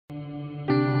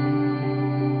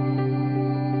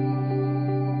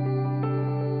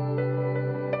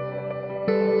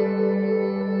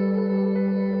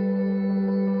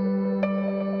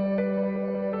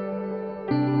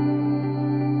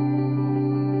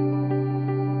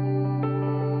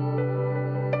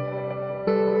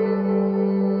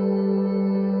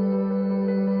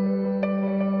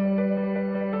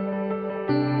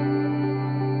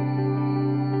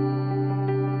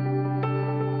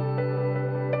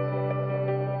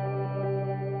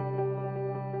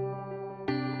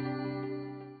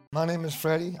My name is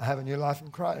Freddie. I have a new life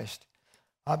in Christ.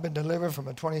 I've been delivered from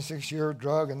a 26-year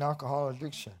drug and alcohol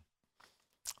addiction,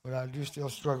 but I do still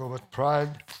struggle with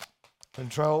pride,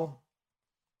 control,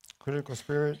 critical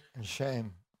spirit, and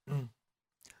shame.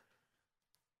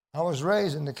 I was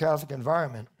raised in the Catholic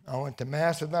environment. I went to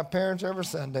Mass with my parents every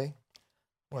Sunday,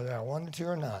 whether I wanted to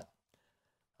or not.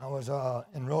 I was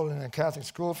enrolled in a Catholic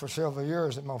school for several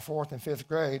years in my 4th and 5th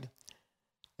grade,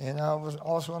 and I was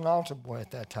also an altar boy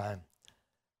at that time.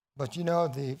 But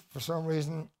for some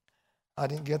reason, I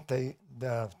didn't get the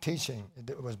teaching.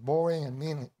 It was boring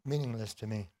and meaningless to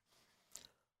me.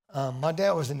 My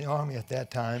dad was in the Army at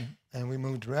that time, and we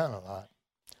moved around a lot.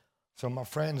 So my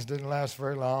friends didn't last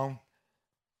very long.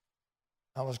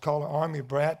 I was called an Army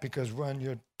brat because when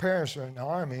your parents are in the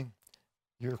Army,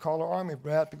 you're called an Army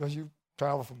brat because you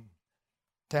travel from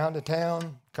town to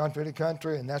town, country to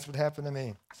country, and that's what happened to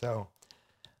me.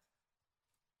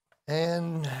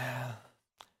 And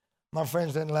my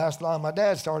friends didn't last long. My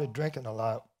dad started drinking a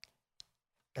lot.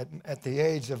 At the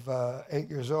age of 8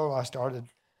 years old, I started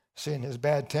seeing his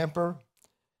bad temper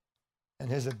and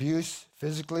his abuse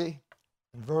physically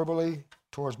and verbally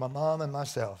towards my mom and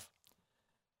myself.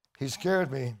 He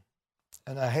scared me,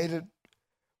 and I hated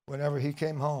whenever he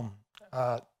came home.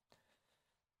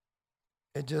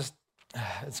 It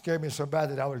scared me so bad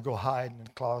that I would go hide in the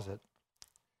closet.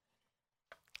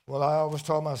 Well, I always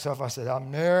told myself, I said,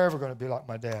 I'm never going to be like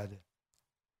my dad.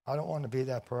 I don't want to be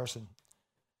that person.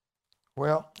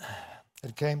 Well,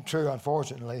 it came true,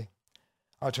 unfortunately.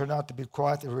 I turned out to be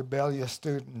quite the rebellious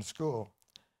student in school.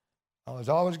 I was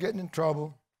always getting in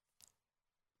trouble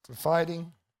for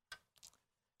fighting,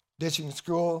 ditching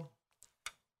school,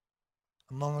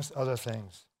 amongst other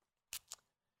things.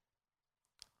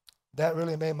 That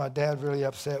really made my dad really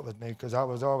upset with me because I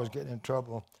was always getting in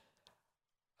trouble.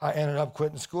 I ended up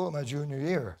quitting school my junior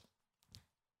year.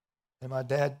 And my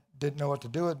dad didn't know what to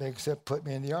do with me except put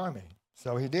me in the Army.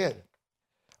 So he did.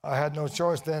 I had no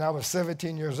choice then. I was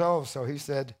 17 years old, so he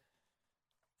said,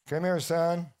 come here,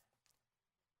 son.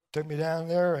 Took me down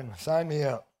there and signed me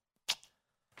up.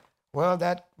 Well,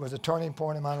 that was a turning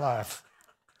point in my life.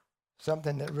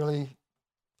 Something that really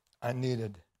I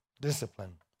needed,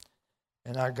 discipline.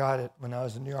 And I got it when I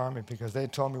was in the Army because they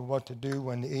told me what to do,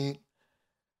 when to eat,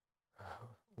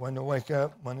 when to wake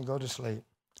up, when to go to sleep.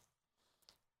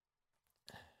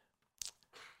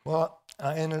 Well,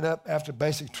 I ended up, after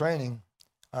basic training,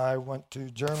 I went to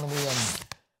Germany, and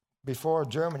before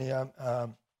Germany, I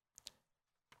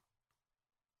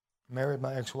married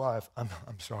my ex-wife. I'm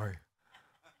sorry.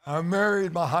 I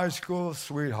married my high school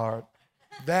sweetheart.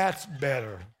 That's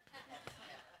better.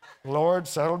 Lord,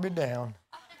 settle me down.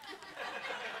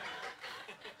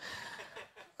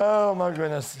 Oh, my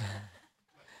goodness.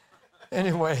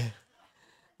 Anyway,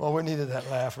 well, we needed that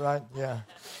laugh, right? Yeah.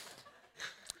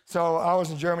 So I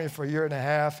was in Germany for a year and a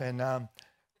half, and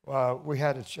we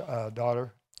had a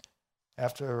daughter.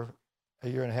 After a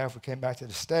year and a half, we came back to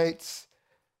the States,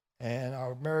 and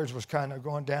our marriage was kind of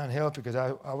going downhill because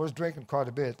I was drinking quite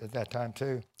a bit at that time,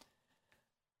 too.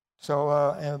 So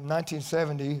in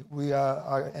 1970,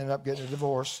 I ended up getting a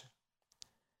divorce.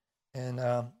 And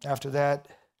after that,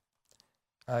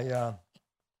 I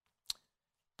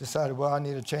decided, well, I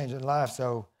need a change in life.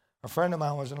 So a friend of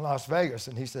mine was in Las Vegas,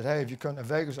 and he said, hey, if you come to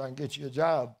Vegas, I can get you a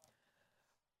job.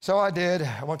 So I did.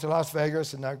 I went to Las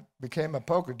Vegas, and I became a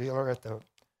poker dealer at the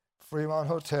Fremont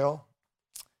Hotel.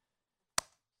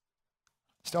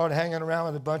 Started hanging around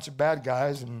with a bunch of bad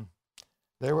guys, and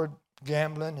they were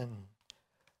gambling and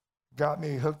got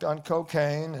me hooked on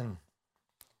cocaine and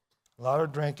a lot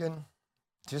of drinking.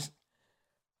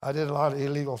 I did a lot of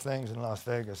illegal things in Las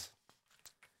Vegas.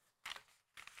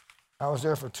 I was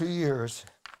there for 2 years.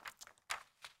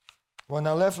 When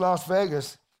I left Las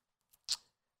Vegas,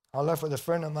 I left with a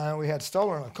friend of mine. We had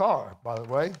stolen a car, by the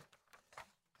way,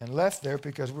 and left there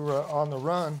because we were on the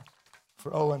run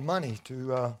for owing money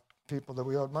to people that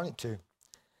we owed money to.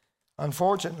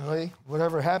 Unfortunately,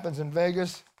 whatever happens in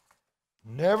Vegas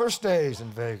never stays in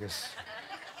Vegas.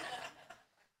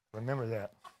 Remember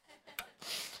that.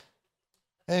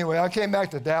 Anyway, I came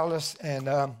back to Dallas and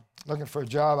looking for a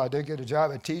job. I did get a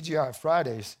job at TGI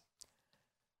Fridays.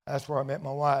 That's where I met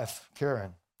my wife,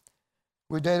 Karen.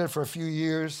 We dated for a few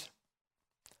years.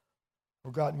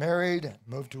 We got married,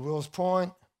 moved to Wills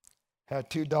Point, had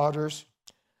 2 daughters.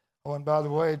 Oh, and by the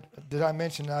way, did I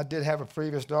mention I did have a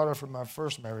previous daughter from my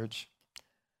first marriage?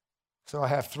 So I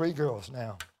have 3 girls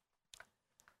now.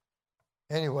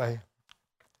 Anyway,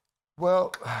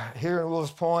 well, here in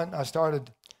Wills Point, I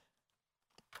started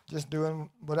just doing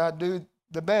what I do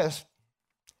the best,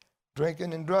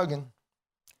 drinking and drugging.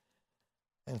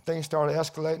 And things started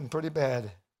escalating pretty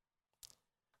bad.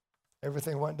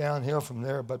 Everything went downhill from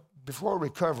there. But before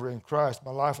recovery in Christ,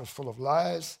 my life was full of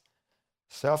lies,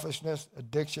 selfishness,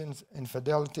 addictions,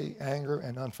 infidelity, anger,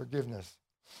 and unforgiveness.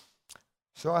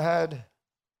 So I had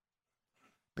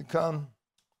become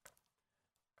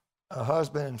a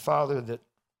husband and father that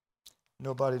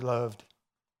nobody loved.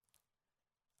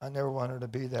 I never wanted to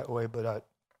be that way, but I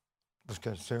was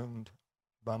consumed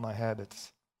by my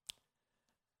habits.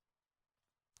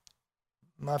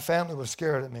 My family was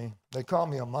scared of me. They called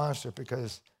me a monster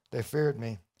because they feared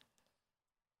me.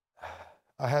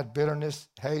 I had bitterness,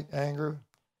 hate, anger,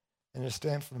 and it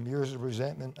stemmed from years of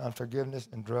resentment, unforgiveness,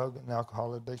 and drug and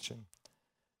alcohol addiction.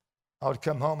 I would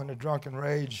come home in a drunken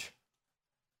rage.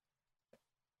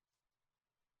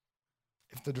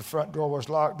 If the front door was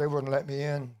locked, they wouldn't let me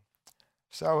in.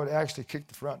 So I would actually kick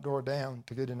the front door down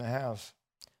to get in the house.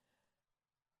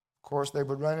 Of course, they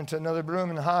would run into another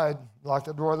room and hide, lock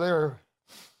the door there.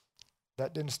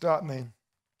 That didn't stop me.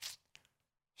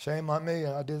 Shame on me,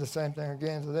 and I did the same thing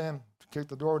again to them, to kick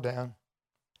the door down,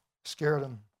 scared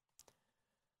them.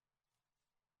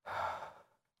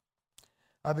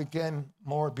 I became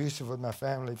more abusive with my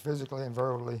family, physically and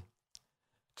verbally.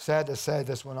 Sad to say,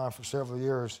 this went on for several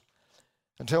years.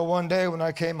 Until one day when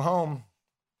I came home,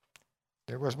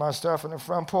 there was my stuff on the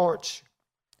front porch.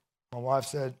 My wife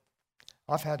said,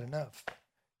 "I've had enough.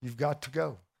 You've got to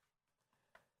go."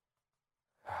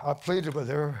 I pleaded with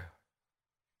her,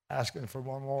 asking for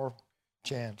one more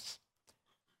chance.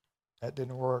 That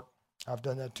didn't work. I've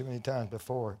done that too many times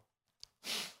before.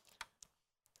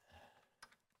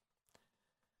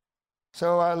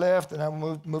 So I left and I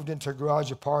moved into a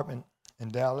garage apartment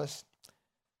in Dallas.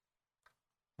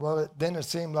 Well, then it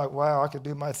seemed like, wow, I could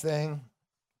do my thing,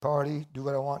 party, do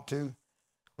what I want to,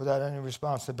 without any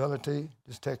responsibility,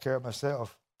 just take care of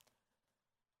myself.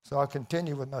 So I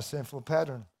continued with my sinful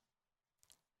pattern.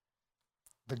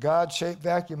 The God-shaped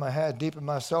vacuum I had deep in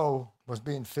my soul was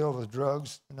being filled with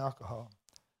drugs and alcohol.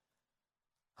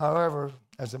 However,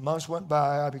 as the months went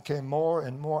by, I became more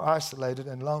and more isolated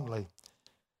and lonely.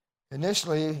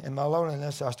 Initially, in my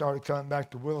loneliness, I started coming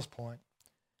back to Wills Point.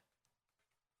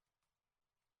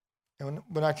 And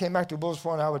when I came back to Wills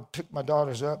Point, I would pick my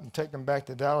daughters up and take them back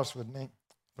to Dallas with me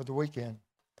for the weekend.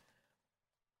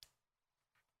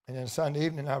 And then Sunday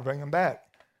evening, I'd bring them back.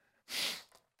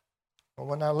 But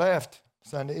when I left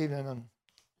Sunday evening,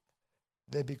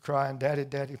 they'd be crying, "Daddy,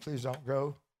 Daddy, please don't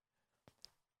go.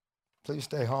 Please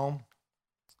stay home."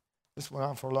 This went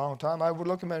on for a long time. I would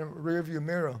look at them in a rearview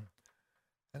mirror,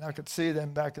 and I could see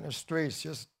them back in the streets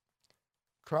just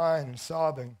crying and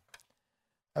sobbing.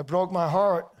 It broke my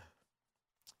heart,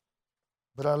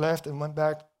 but I left and went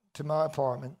back to my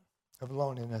apartment of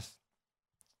loneliness.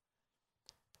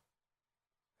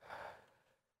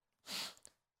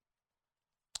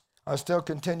 I still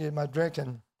continued my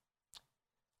drinking,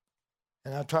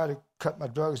 and I tried to cut my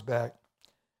drugs back.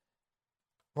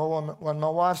 Well, when my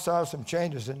wife saw some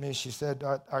changes in me, she said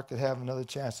I could have another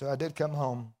chance. So I did come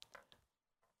home.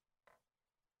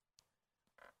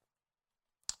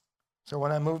 So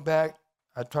when I moved back,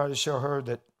 I tried to show her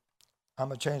that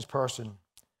I'm a changed person.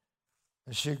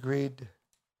 And she agreed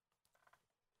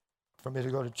for me to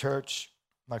go to church.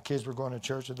 My kids were going to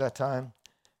church at that time.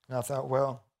 And I thought,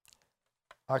 well,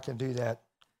 I can do that.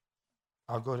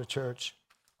 I'll go to church.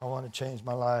 I want to change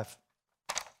my life.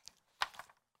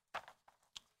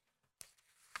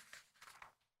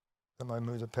 Somebody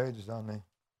moved the pages on me.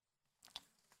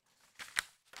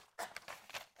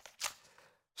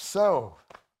 So,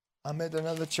 I'm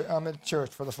at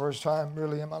church for the first time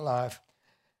really in my life,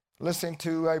 listening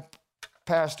to a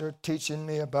pastor teaching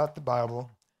me about the Bible.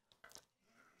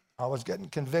 I was getting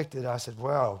convicted. I said,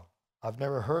 wow, I've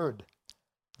never heard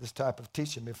this type of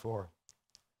teaching before.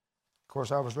 Of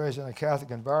course, I was raised in a Catholic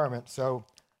environment, so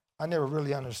I never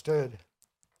really understood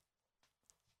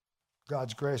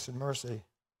God's grace and mercy.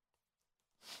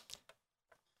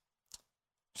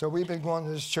 So we've been going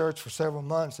to this church for several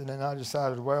months, and then I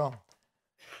decided, well,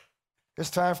 it's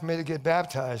time for me to get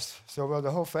baptized. So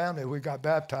the whole family, we got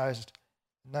baptized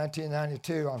in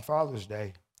 1992 on Father's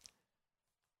Day.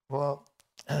 Well,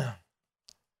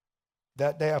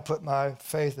 that day I put my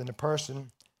faith in the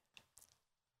person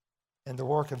and the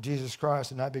work of Jesus Christ,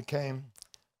 and I became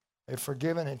a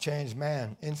forgiven and changed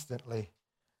man instantly.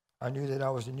 I knew that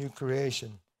I was a new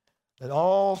creation, that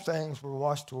all things were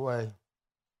washed away,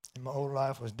 and my old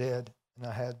life was dead, and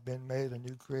I had been made a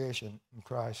new creation in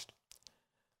Christ.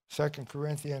 2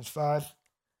 Corinthians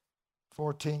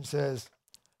 5:14 says,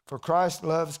 "For Christ's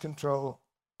loves control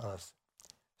us.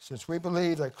 Since we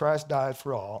believe that Christ died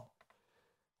for all,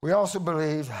 we also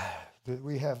believe that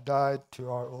we have died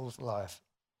to our old life."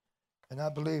 And I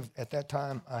believed at that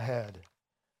time I had.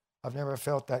 I've never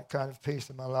felt that kind of peace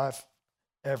in my life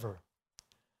ever.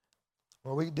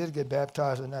 Well, we did get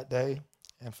baptized on that day,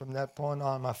 and from that point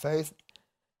on, my faith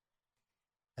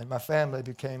and my family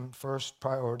became first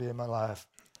priority in my life.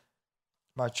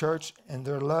 My church and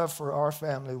their love for our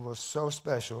family was so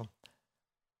special.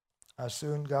 I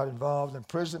soon got involved in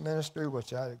prison ministry,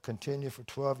 which I continued for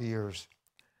 12 years.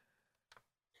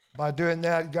 By doing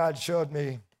that, God showed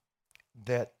me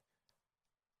that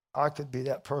I could be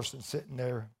that person sitting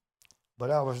there, but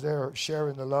I was there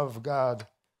sharing the love of God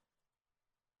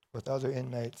with other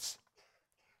inmates.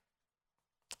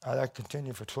 I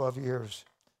continued for 12 years.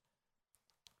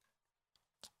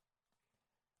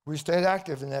 We stayed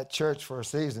active in that church for a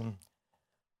season.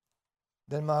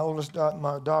 Then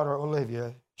my daughter,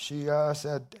 Olivia, she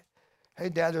said, "Hey,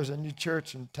 Dad, there's a new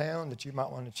church in town that you might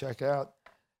want to check out."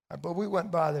 But we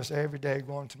went by this every day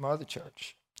going to my other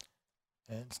church.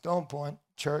 And Stone Point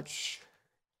Church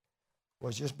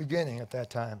was just beginning at that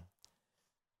time.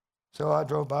 So I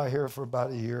drove by here for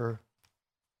about a year.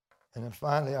 And then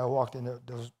finally I walked in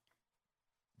the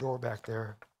door back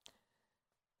there.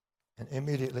 And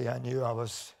immediately I knew I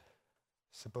was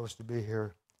supposed to be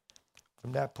here.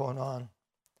 From that point on,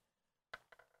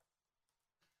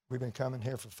 we've been coming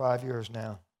here for 5 years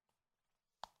now.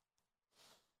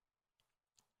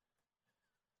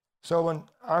 So when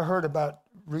I heard about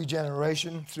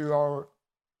regeneration through our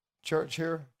church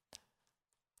here,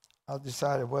 I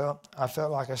decided, well, I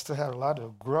felt like I still had a lot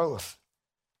of growth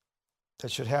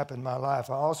that should happen in my life.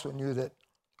 I also knew that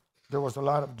there was a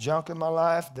lot of junk in my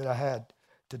life that I had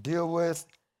to deal with,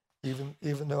 even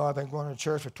though I've been going to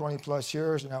church for 20 plus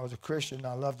years and I was a Christian and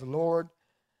I loved the Lord.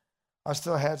 I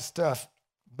still had stuff,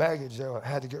 baggage that I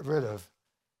had to get rid of.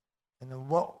 And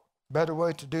what better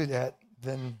way to do that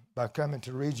than by coming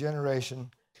to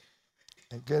regeneration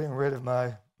and getting rid of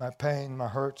my pain, my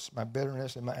hurts, my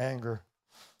bitterness, and my anger.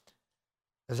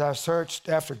 As I searched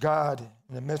after God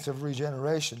in the midst of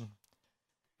regeneration,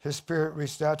 His Spirit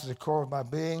reached out to the core of my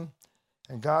being,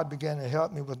 and God began to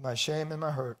help me with my shame and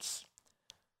my hurts.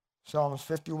 Psalms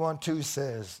 51:2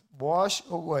 says, "Wash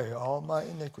away all my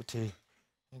iniquity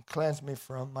and cleanse me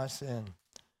from my sin."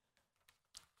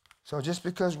 So just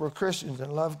because we're Christians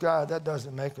and love God, that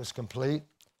doesn't make us complete.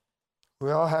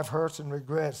 We all have hurts and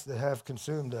regrets that have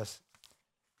consumed us.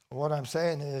 What I'm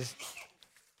saying is,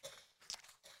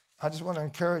 I just want to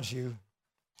encourage you,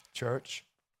 church,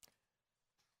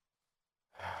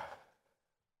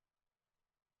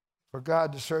 for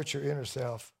God to search your inner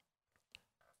self.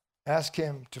 Ask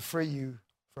Him to free you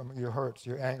from your hurts,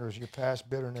 your angers, your past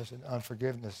bitterness and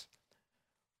unforgiveness,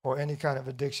 or any kind of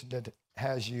addiction that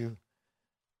has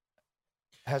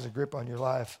a grip on your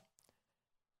life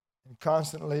and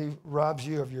constantly robs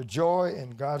you of your joy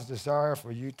and God's desire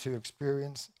for you to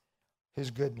experience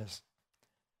His goodness.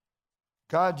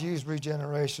 God used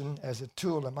regeneration as a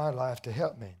tool in my life to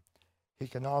help me. He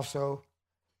can also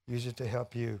use it to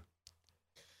help you.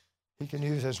 He can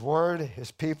use His word,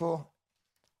 His people,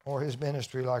 or His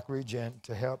ministry like Regen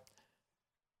to help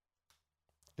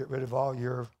get rid of all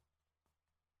your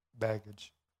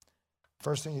baggage.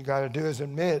 First thing you got to do is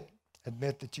admit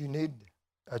that you need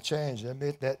a change.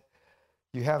 Admit that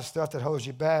you have stuff that holds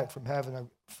you back from having a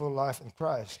full life in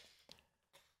Christ.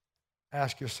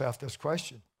 Ask yourself this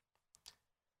question: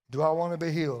 do I want to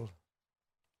be healed?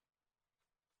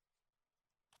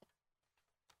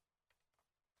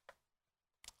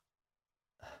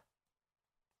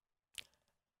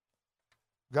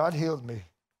 God healed me.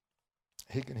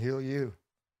 He can heal you.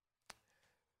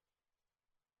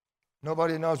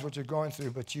 Nobody knows what you're going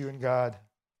through but you and God.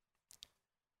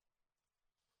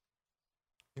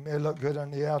 You may look good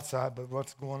on the outside, but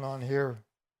what's going on here?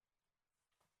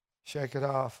 Shake it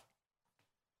off.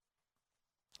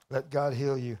 Let God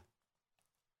heal you.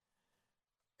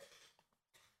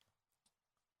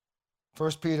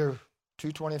 1 Peter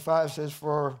 2:25 says,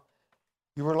 "For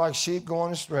you were like sheep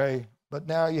going astray, but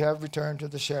now you have returned to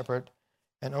the shepherd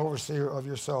and overseer of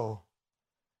your soul."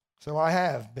 So I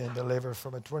have been delivered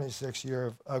from a 26-year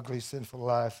of ugly, sinful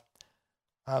life.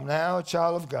 I'm now a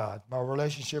child of God. My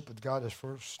relationship with God is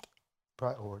first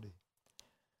priority.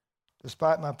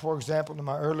 Despite my poor example in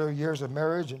my earlier years of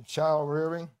marriage and child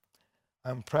rearing,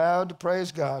 I'm proud to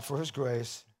praise God for His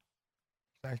grace.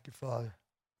 Thank you, Father.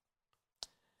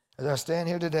 As I stand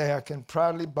here today, I can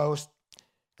proudly boast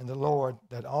in the Lord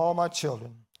that all my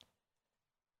children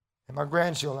and my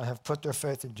grandchildren have put their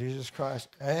faith in Jesus Christ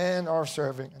and are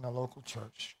serving in a local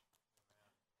church.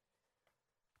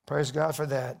 Praise God for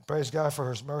that. Praise God for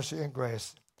His mercy and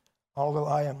grace. Although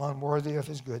I am unworthy of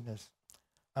His goodness,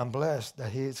 I'm blessed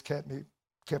that He has kept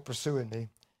pursuing me,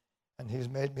 and He's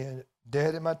made me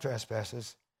dead in my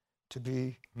trespasses, to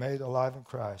be made alive in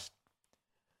Christ.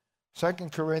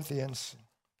 2 Corinthians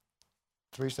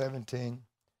 3:17,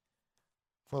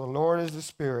 for the Lord is the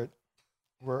Spirit.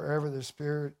 Wherever the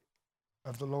Spirit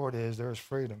of the Lord is, there is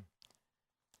freedom.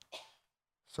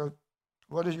 So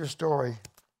what is your story?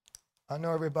 I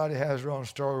know everybody has their own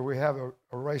story. We have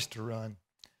a race to run.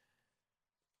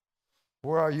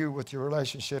 Where are you with your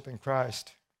relationship in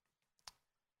Christ?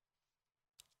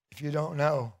 If you don't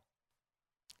know,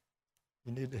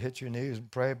 you need to hit your knees and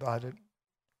pray about it.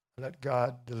 Let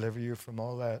God deliver you from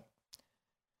all that.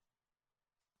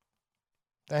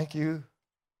 Thank you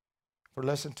for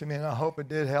listening to me, and I hope it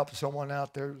did help someone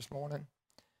out there this morning.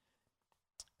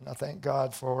 And I thank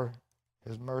God for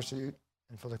his mercy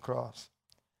and for the cross.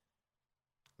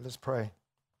 Let's pray.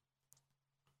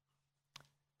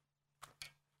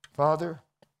 Father,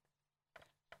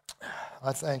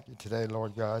 I thank you today,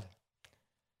 Lord God,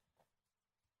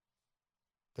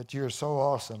 that you are so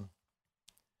awesome,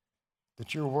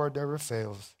 that your word never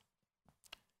fails,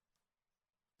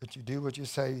 that you do what you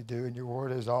say you do, and your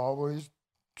word is always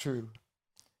true.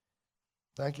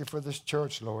 Thank you for this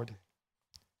church, Lord.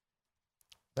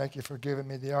 Thank you for giving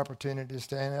me the opportunity to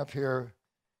stand up here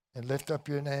and lift up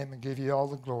your name and give you all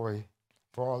the glory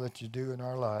for all that you do in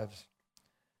our lives.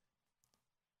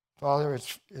 Father,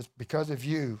 it's because of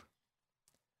you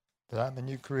that I'm a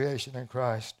new creation in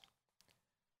Christ.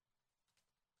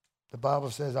 The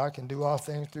Bible says I can do all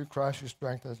things through Christ who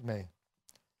strengthens me.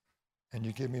 And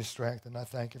you give me strength, and I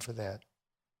thank you for that.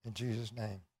 In Jesus'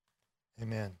 name,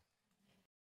 amen.